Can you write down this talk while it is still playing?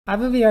I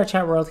have a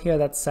VRChat world here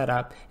that's set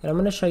up, and I'm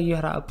going to show you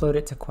how to upload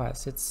it to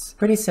Quest. It's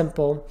pretty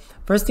simple.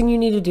 First thing you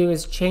need to do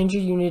is change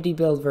your Unity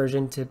build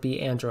version to be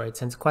Android.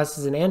 Since Quest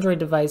is an Android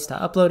device, to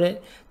upload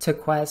it to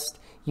Quest,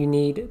 you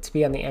need to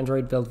be on the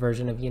Android build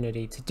version of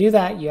Unity. To do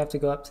that, you have to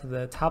go up to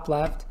the top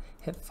left,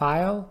 hit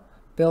File,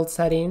 Build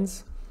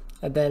Settings,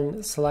 and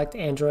then select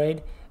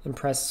Android and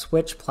press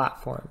Switch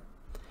Platform.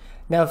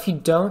 Now, if you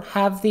don't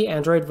have the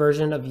Android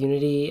version of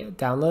Unity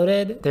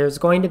downloaded, there's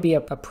going to be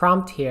a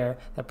prompt here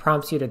that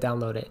prompts you to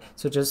download it.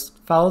 So just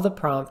follow the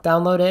prompt,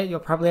 download it. You'll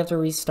probably have to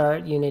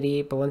restart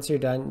Unity, but once you're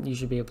done, you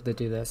should be able to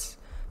do this.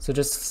 So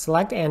just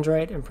select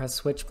Android and press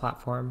Switch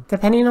Platform.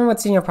 Depending on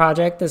what's in your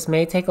project, this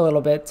may take a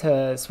little bit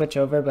to switch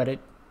over, but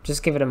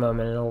just give it a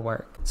moment and it'll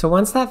work. So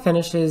once that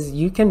finishes,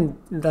 you can,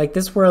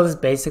 this world is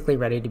basically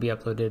ready to be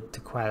uploaded to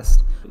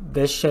Quest.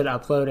 This should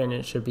upload and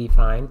it should be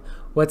fine.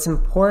 What's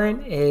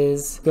important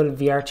is go to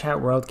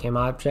VRChat World Game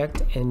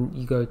Object and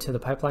you go to the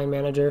Pipeline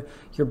Manager.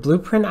 Your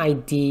Blueprint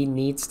ID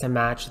needs to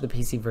match the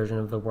PC version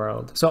of the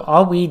world. So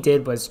all we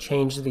did was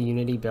change the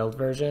Unity build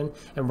version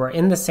and we're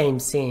in the same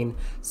scene.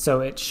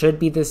 So it should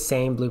be the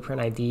same Blueprint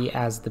ID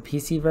as the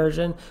PC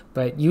version,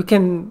 but you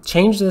can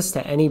change this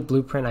to any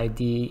Blueprint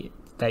ID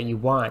that you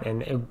want,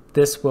 and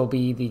this will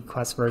be the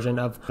Quest version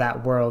of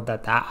that world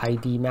that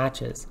ID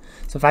matches.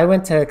 So if I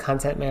went to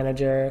Content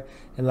Manager,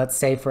 and let's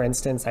say for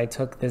instance I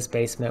took this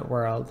basement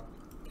world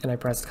and I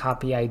pressed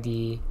copy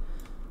ID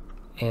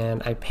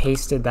and I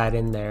pasted that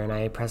in there and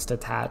I pressed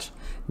attach.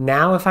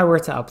 Now if I were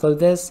to upload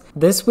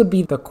this would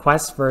be the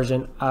Quest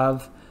version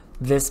of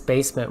this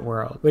basement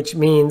world, which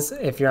means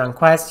if you're on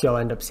Quest, you'll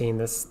end up seeing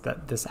this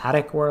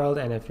attic world,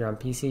 and if you're on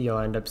PC, you'll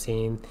end up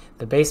seeing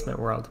the basement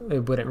world.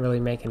 It wouldn't really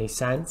make any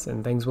sense,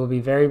 and things will be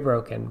very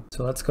broken.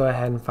 So let's go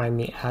ahead and find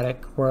the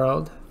attic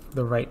world,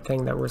 the right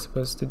thing that we're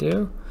supposed to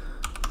do,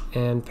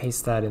 and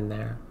paste that in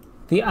there.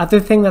 The other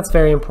thing that's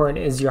very important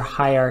is your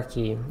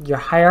hierarchy. Your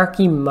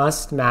hierarchy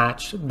must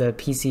match the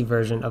PC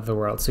version of the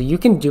world. So you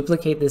can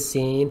duplicate this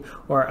scene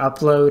or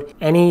upload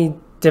any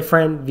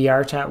different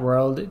VRChat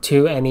world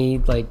to any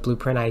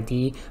Blueprint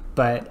ID,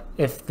 but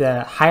if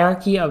the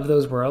hierarchy of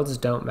those worlds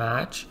don't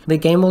match, the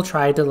game will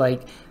try to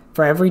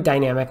for every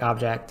dynamic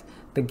object,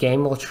 the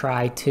game will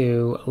try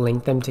to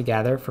link them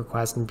together for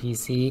Quest and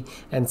PC,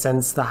 and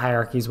since the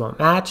hierarchies won't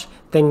match,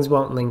 things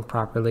won't link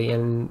properly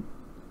and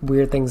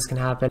weird things can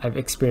happen. I've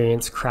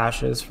experienced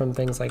crashes from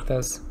things like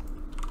this.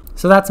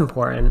 So that's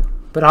important.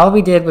 But all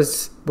we did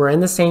was, we're in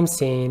the same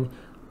scene,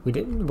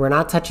 we're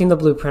not touching the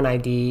Blueprint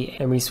ID,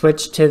 and we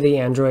switched to the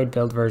Android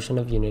build version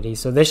of Unity.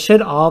 So this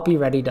should all be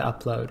ready to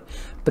upload.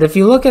 But if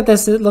you look at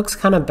this, it looks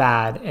kind of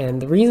bad.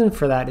 And the reason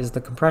for that is the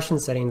compression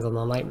settings on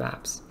the light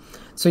maps.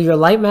 So your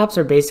light maps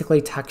are basically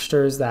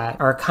textures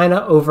that are kind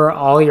of over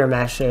all your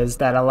meshes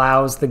that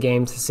allows the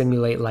game to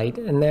simulate light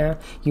in there.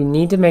 You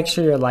need to make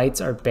sure your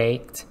lights are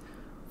baked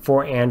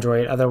for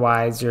Android.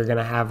 Otherwise, you're going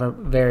to have a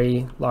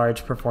very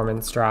large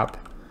performance drop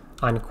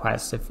on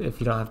Quest if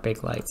you don't have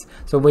baked lights.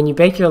 So when you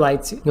bake your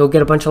lights, you'll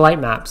get a bunch of light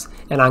maps.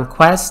 And on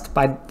Quest,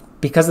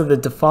 because of the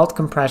default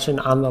compression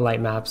on the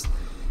light maps,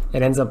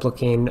 it ends up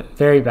looking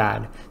very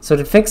bad. So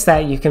to fix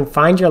that, you can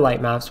find your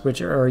light maps, which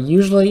are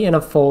usually in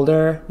a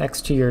folder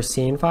next to your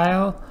scene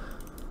file.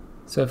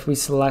 So if we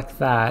select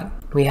that,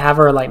 we have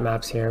our light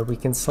maps here. We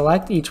can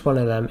select each one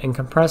of them and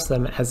compress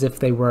them as if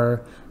they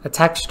were a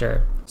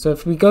texture. So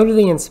if we go to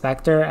the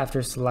inspector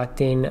after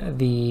selecting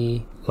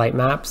the light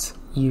maps,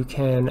 you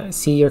can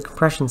see your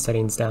compression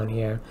settings down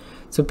here.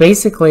 So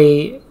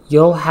basically,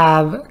 you'll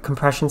have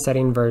compression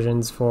setting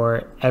versions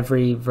for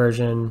every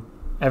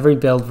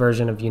build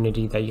version of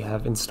Unity that you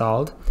have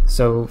installed.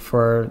 So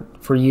for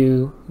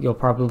you, you'll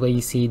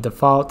probably see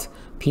default,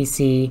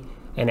 PC,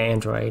 and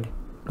Android.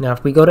 Now,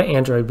 if we go to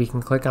Android, we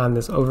can click on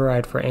this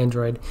override for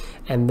Android,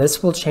 and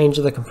this will change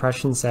the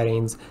compression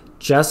settings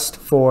just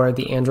for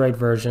the Android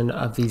version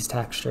of these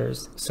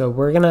textures. So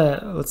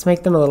let's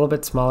make them a little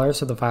bit smaller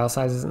so the file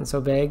size isn't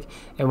so big.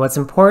 And what's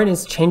important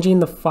is changing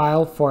the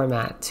file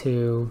format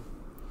to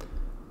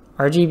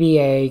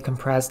RGBA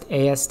compressed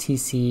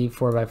ASTC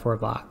 4x4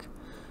 block.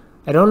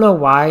 I don't know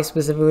why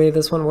specifically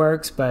this one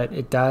works, but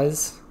it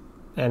does.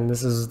 And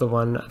this is the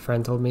one a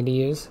friend told me to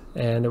use,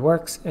 and it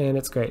works and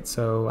it's great,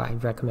 so I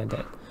recommend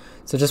it.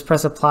 So just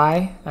press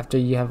apply after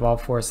you have all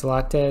four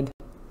selected.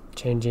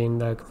 Changing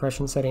the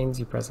compression settings,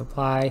 you press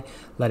apply,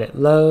 let it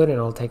load, and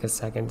it'll take a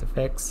second to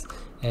fix,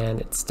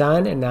 and it's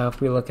done. And now if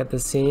we look at the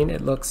scene,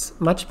 it looks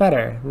much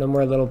better. No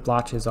more little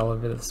blotches all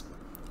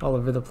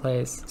over the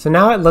place. So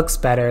now it looks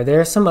better.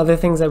 There are some other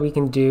things that we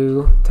can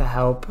do to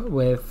help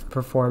with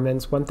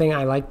performance. One thing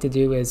I like to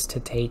do is to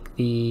take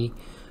the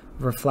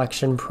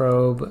reflection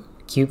probe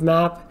cube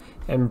map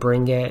and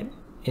bring it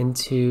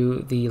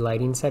into the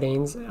lighting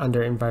settings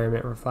under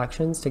environment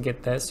reflections to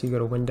get this. You go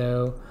to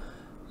window,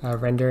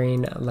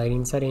 rendering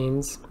lighting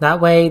settings.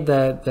 That way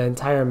the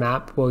entire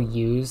map will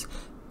use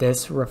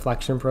this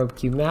reflection probe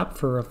cube map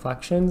for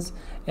reflections,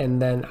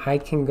 and then I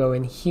can go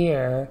in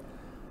here,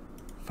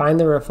 find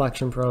the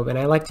reflection probe, and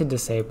I like to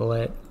disable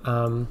it.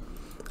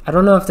 I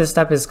don't know if this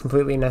step is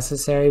completely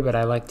necessary, but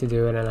I like to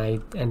do it, and I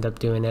end up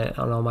doing it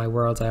on all my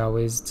worlds. I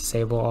always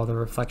disable all the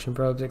reflection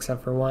probes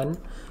except for one,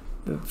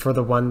 for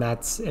the one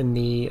that's in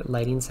the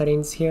lighting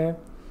settings here.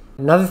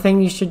 Another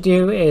thing you should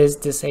do is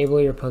disable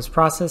your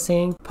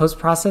post-processing.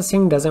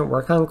 Post-processing doesn't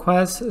work on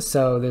Quest,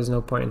 so there's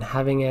no point in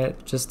having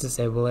it. Just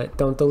disable it.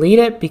 Don't delete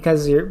it,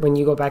 because when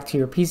you go back to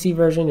your PC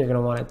version, you're going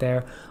to want it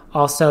there.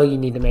 Also, you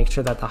need to make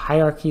sure that the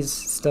hierarchies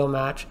still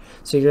match,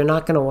 so you're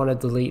not going to want to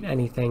delete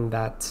anything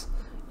that's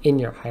in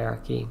your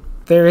hierarchy.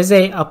 There is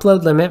a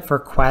upload limit for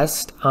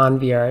Quest on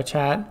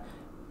VRChat,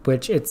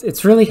 which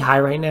it's really high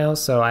right now,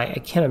 so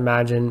I can't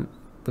imagine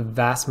the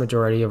vast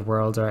majority of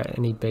worlds are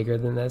any bigger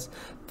than this.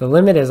 The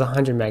limit is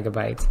 100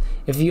 megabytes.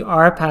 If you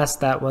are past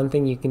that, one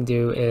thing you can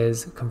do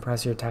is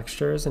compress your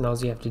textures, and all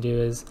you have to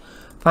do is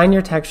find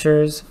your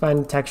textures, find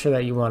the texture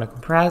that you want to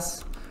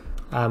compress,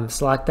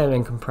 select them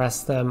and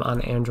compress them on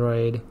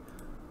Android,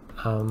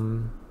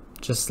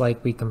 just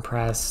like we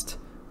compressed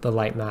the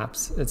light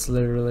maps. It's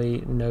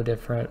literally no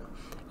different.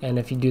 And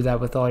if you do that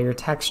with all your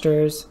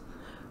textures,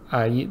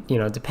 you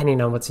know,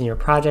 depending on what's in your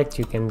project,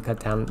 you can cut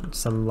down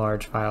some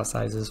large file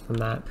sizes from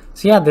that.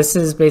 So yeah, this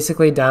is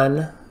basically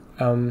done.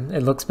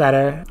 It looks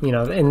better. You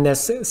know, in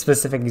this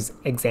specific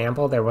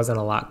example, there wasn't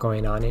a lot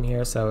going on in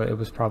here, so it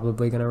was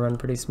probably going to run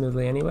pretty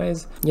smoothly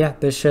anyways. Yeah,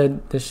 this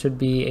should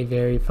be a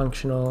very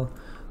functional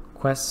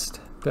Quest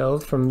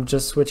build. From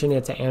just switching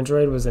it to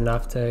Android was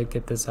enough to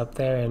get this up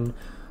there, and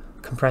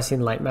compressing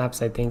light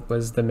maps I think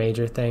was the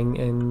major thing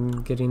in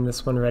getting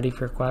this one ready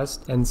for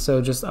Quest. And so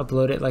just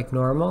upload it like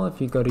normal. If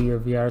you go to your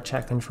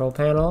VRChat control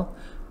panel,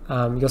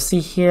 you'll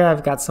see here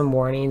I've got some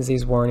warnings.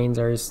 These warnings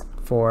are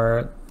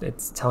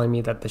it's telling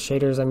me that the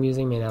shaders I'm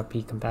using may not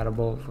be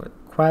compatible with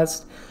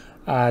Quest.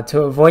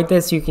 To avoid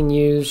this, you can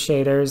use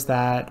shaders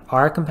that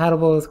are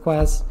compatible with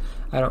Quest.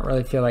 I don't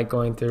really feel like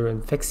going through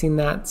and fixing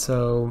that,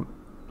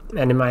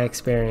 and in my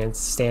experience,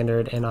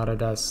 standard and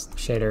Autodesk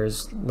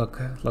shaders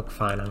look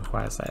fine on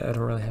Quest. I don't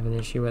really have an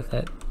issue with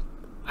it.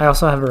 I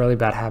also have a really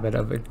bad habit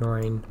of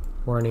ignoring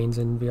warnings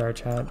in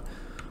VRChat,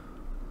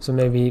 so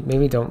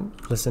maybe don't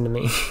listen to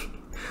me.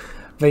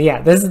 But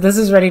yeah, this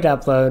is ready to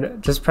upload.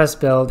 Just press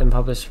build and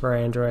publish for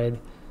Android,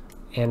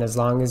 and as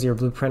long as your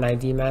blueprint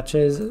ID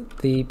matches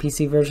the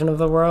PC version of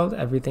the world,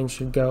 everything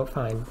should go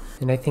fine.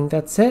 And I think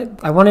that's it.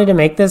 I wanted to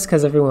make this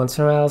because every once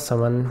in a while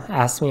someone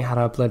asks me how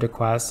to upload a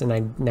Quest, and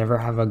I never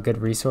have a good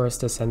resource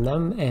to send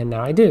them, and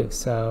now I do.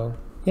 So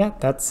yeah,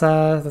 that's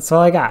all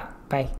I got. Bye.